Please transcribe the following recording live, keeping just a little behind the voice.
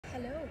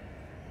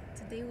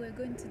today we're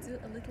going to do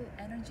a little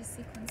energy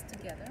sequence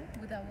together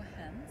with our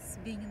hands,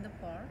 being in the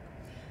park.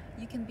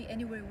 You can be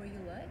anywhere where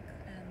you like,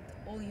 and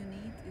all you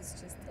need is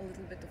just a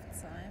little bit of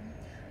time,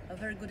 a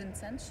very good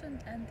intention,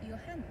 and your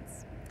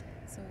hands.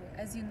 So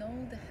as you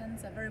know, the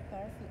hands are very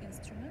powerful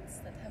instruments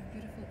that have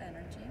beautiful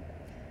energy.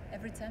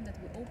 Every time that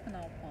we open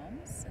our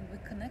palms and we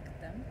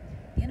connect them,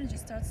 the energy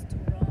starts to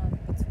run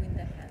between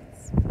the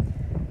hands.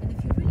 And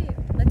if you really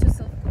let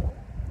yourself go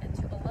and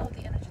you allow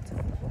the energy to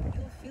flow,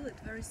 you'll feel it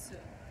very soon.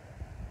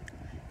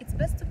 It's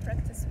best to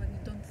practice when you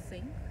don't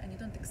think and you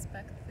don't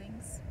expect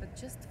things, but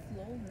just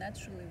flow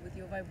naturally with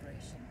your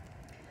vibration.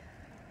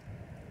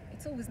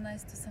 It's always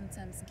nice to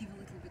sometimes give a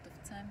little bit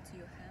of time to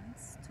your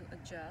hands to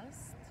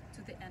adjust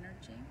to the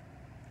energy.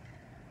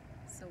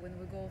 So when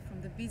we go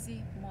from the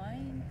busy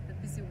mind, the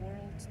busy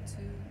world,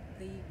 to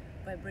the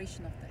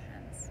vibration of the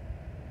hands.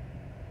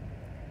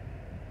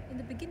 In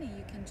the beginning,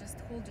 you can just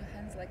hold your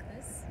hands like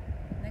this,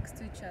 next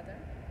to each other.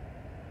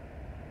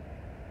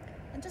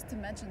 And just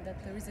imagine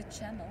that there is a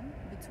channel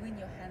between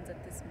your hands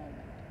at this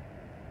moment,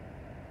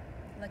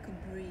 like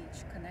a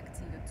bridge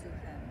connecting your two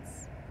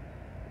hands.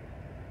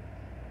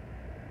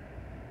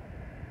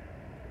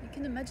 You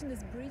can imagine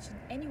this bridge in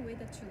any way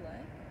that you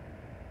like.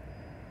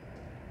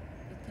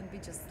 It can be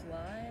just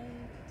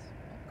light,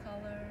 or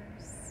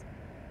colors,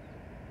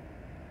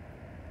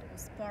 or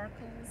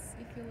sparkles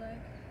if you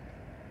like.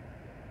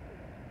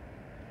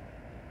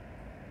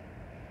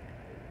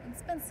 And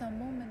spend some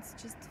moments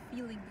just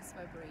feeling this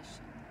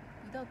vibration,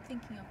 without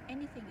thinking of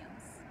anything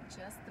else,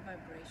 just the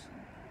vibration.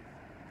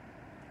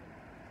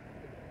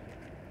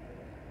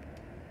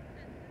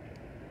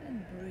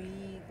 And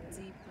breathe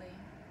deeply,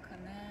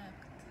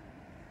 connect.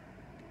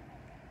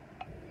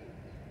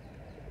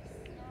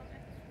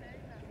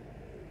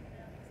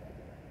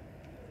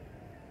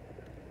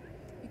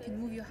 You can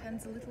move your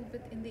hands a little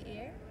bit in the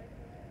air,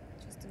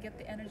 just to get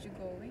the energy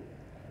going,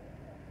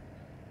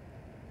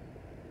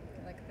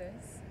 like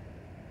this.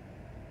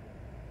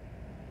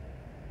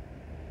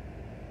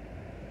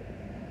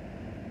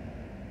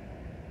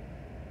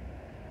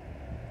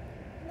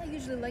 I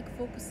usually like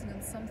focusing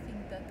on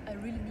something that I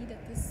really need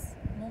at this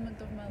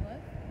moment of my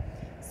life.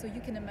 So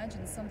you can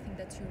imagine something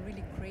that you're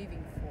really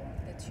craving for,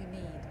 that you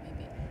need.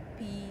 Maybe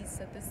peace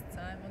at this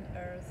time on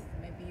earth,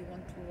 maybe you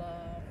want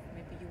love,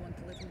 maybe you want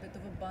a little bit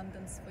of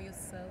abundance for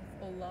yourself,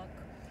 or luck.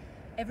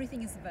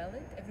 Everything is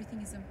valid,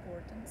 everything is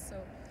important, so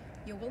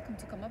you're welcome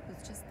to come up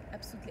with just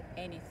absolutely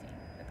anything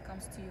that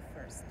comes to you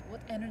first.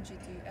 What energy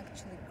do you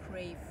actually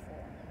crave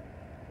for?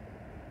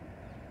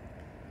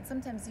 And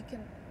sometimes you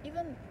can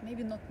even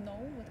maybe not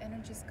know what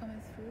energy is coming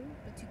through,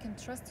 but you can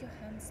trust your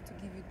hands to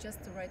give you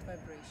just the right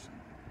vibration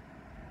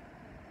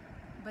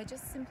by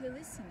just simply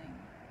listening.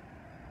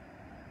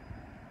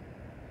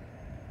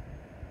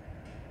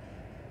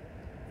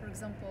 For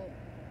example,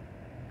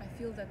 I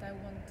feel that I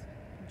want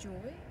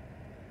joy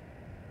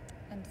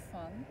and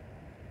fun.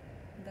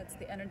 That's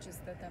the energies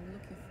that I'm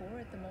looking for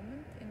at the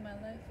moment in my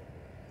life.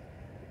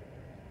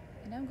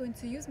 And I'm going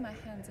to use my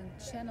hands and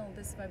channel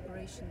this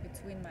vibration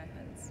between my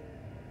hands.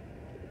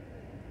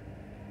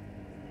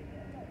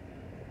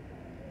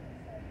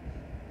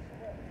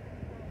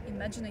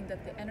 Imagining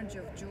that the energy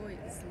of joy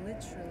is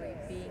literally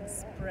being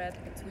spread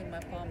between my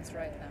palms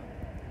right now.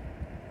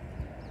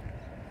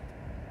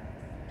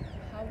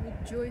 How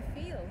would joy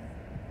feel?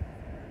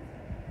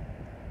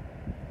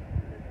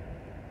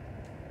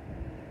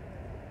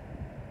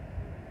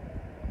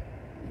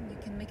 And you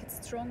can make it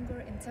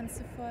stronger,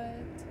 intensify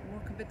it,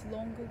 work a bit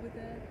longer with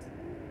it.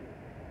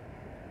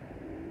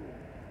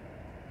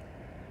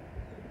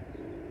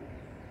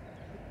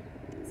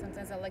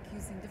 Sometimes I like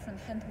using different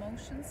hand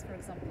motions. For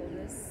example,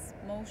 this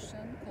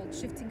motion called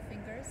shifting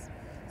fingers.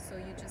 So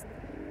you just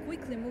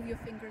quickly move your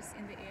fingers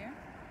in the air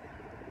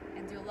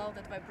and you allow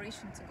that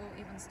vibration to go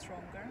even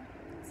stronger.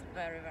 It's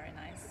very, very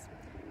nice.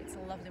 It's a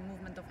lovely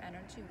movement of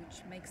energy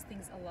which makes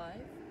things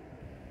alive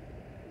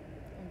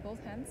on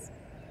both hands.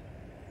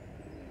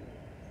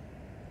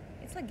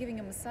 It's like giving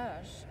a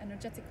massage,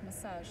 energetic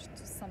massage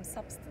to some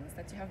substance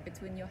that you have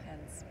between your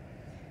hands.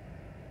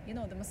 You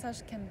know, the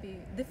massage can be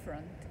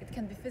different, it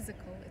can be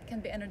physical, it can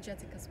be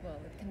energetic as well,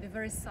 it can be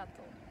very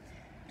subtle.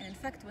 And in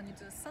fact, when you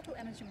do a subtle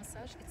energy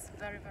massage, it's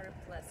very, very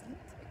pleasant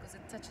because it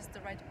touches the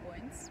right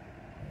points.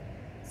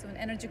 So in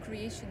energy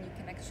creation, you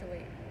can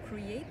actually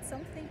create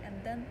something and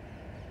then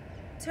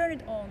turn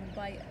it on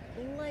by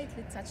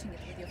lightly touching it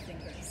with your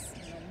fingers.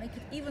 You know, make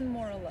it even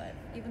more alive,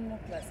 even more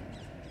pleasant.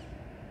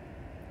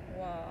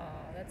 Wow,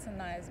 that's a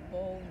nice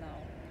ball now.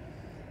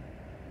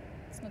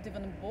 It's not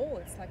even a ball,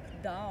 it's like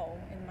Tao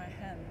in my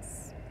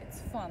hands. It's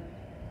fun.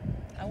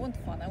 I want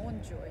fun, I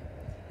want joy.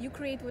 You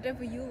create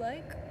whatever you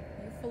like,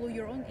 you follow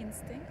your own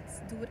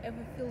instincts, do whatever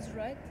feels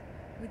right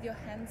with your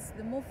hands.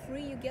 The more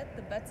free you get,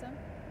 the better.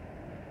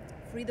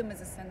 Freedom is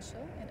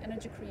essential in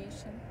energy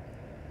creation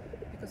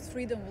because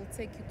freedom will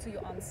take you to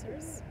your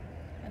answers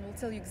and will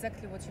tell you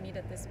exactly what you need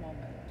at this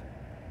moment.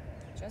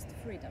 Just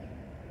freedom.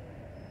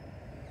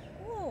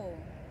 Whoa,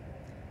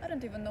 I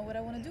don't even know what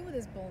I want to do with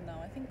this ball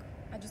now. I think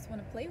I just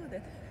want to play with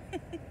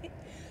it.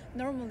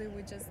 Normally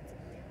we just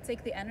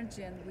take the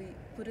energy and we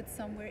put it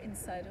somewhere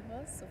inside of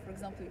us. So for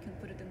example, you can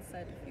put it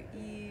inside of your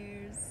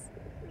ears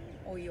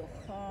or your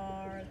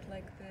heart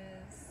like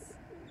this,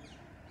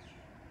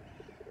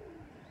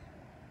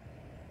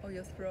 or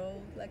your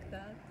throat like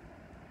that.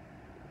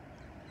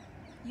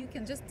 You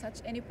can just touch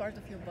any part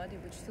of your body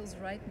which feels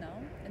right now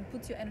and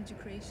put your energy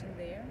creation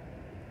there.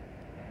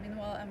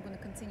 Meanwhile, I'm going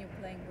to continue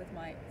playing with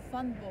my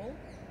fun ball,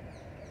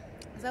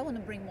 because I want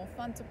to bring more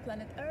fun to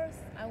planet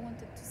Earth. I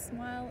want it to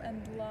smile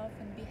and laugh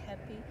and be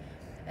happy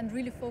and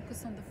really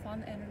focus on the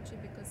fun energy,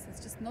 because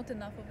it's just not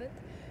enough of it.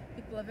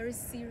 People are very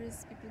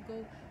serious, people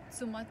go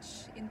too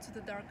much into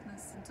the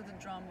darkness, into the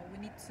drama. We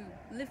need to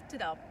lift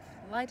it up,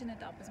 lighten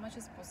it up as much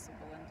as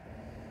possible.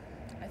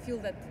 And I feel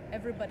that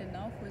everybody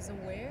now who is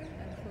aware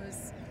and who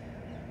is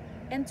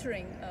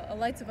entering a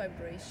lighter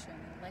vibration,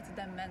 a lighter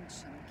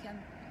dimension,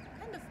 can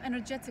kind of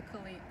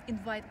energetically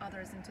invite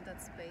others into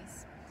that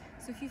space.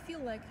 So if you feel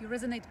like you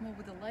resonate more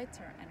with the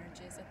lighter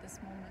energies at this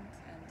moment,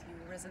 and you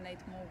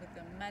resonate more with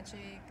the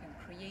magic and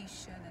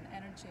creation and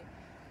energy,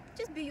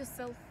 just be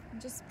yourself,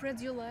 and just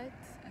spread your light,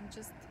 and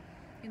just,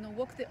 you know,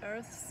 walk the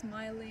earth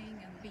smiling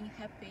and being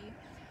happy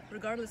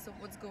regardless of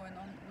what's going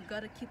on. We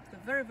gotta keep the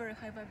very, very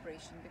high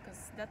vibration,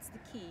 because that's the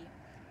key,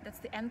 that's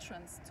the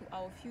entrance to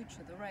our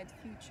future, the right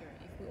future.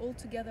 If we all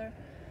together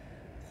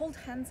hold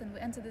hands and we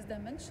enter this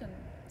dimension,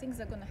 things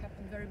are gonna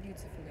happen very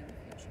beautifully in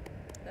the future.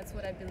 That's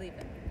what I believe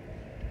in.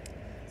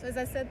 So as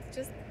I said,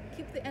 just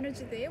keep the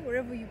energy there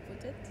wherever you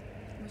put it,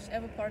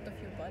 whichever part of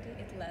your body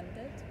it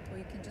landed, or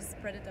you can just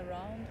spread it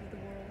around with the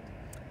world.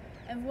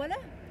 And voila,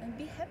 and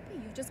be happy.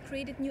 You've just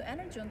created new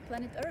energy on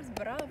planet Earth.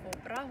 Bravo,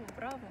 bravo,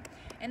 bravo.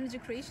 Energy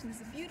creation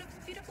is a beautiful,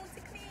 beautiful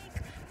technique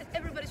that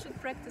everybody should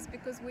practice,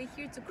 because we're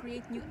here to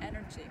create new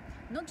energy.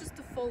 Not just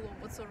to follow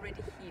what's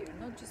already here,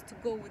 not just to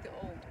go with the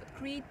old, but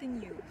create the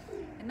new.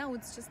 And now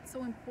it's just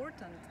so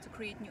important to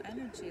create new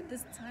energy at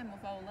this time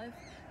of our life,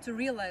 to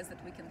realize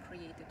that we can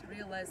create it,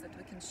 realize that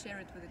we can share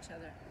it with each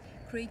other,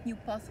 create new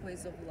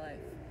pathways of life.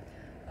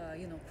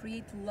 You know,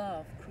 create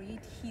love, create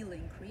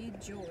healing,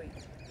 create joy.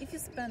 If you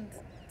spend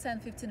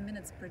 10-15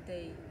 minutes per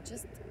day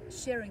just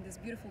sharing this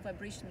beautiful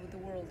vibration with the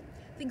world,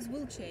 things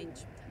will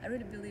change. I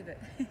really believe it.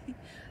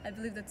 I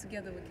believe that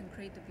together we can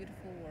create a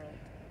beautiful world.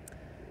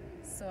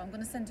 So I'm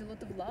going to send you a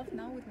lot of love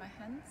now with my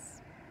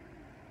hands.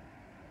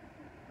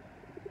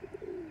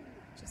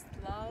 Just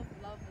love,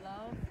 love,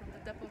 love from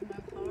the depth of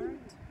my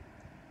heart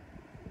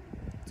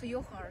to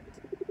your heart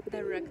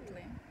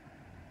directly.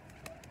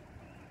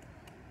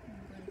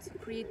 To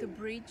create a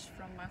bridge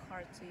from my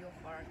heart to your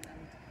heart,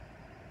 and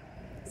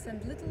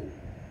send little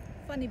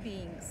funny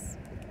beings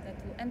that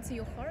will enter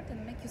your heart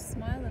and make you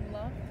smile and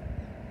laugh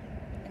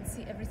and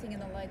see everything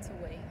in a lighter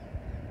way.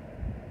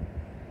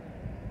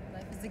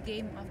 Life is a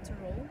game after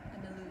all,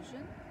 an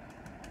illusion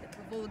that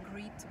we've all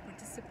agreed to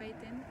participate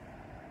in.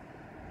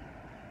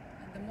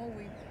 And the more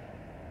we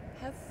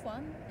have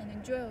fun and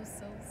enjoy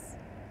ourselves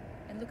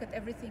and look at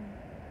everything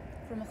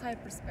from a higher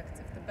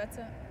perspective, the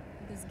better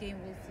this game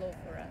will flow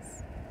for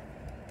us.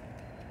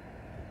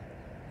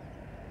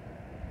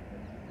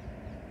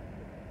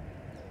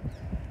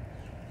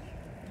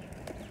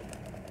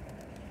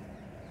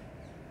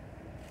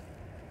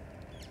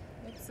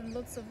 And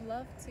lots of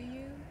love to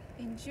you.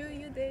 Enjoy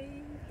your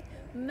day.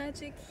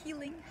 Magic,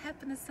 healing,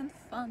 happiness and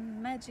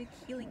fun. Magic,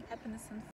 healing, happiness and fun.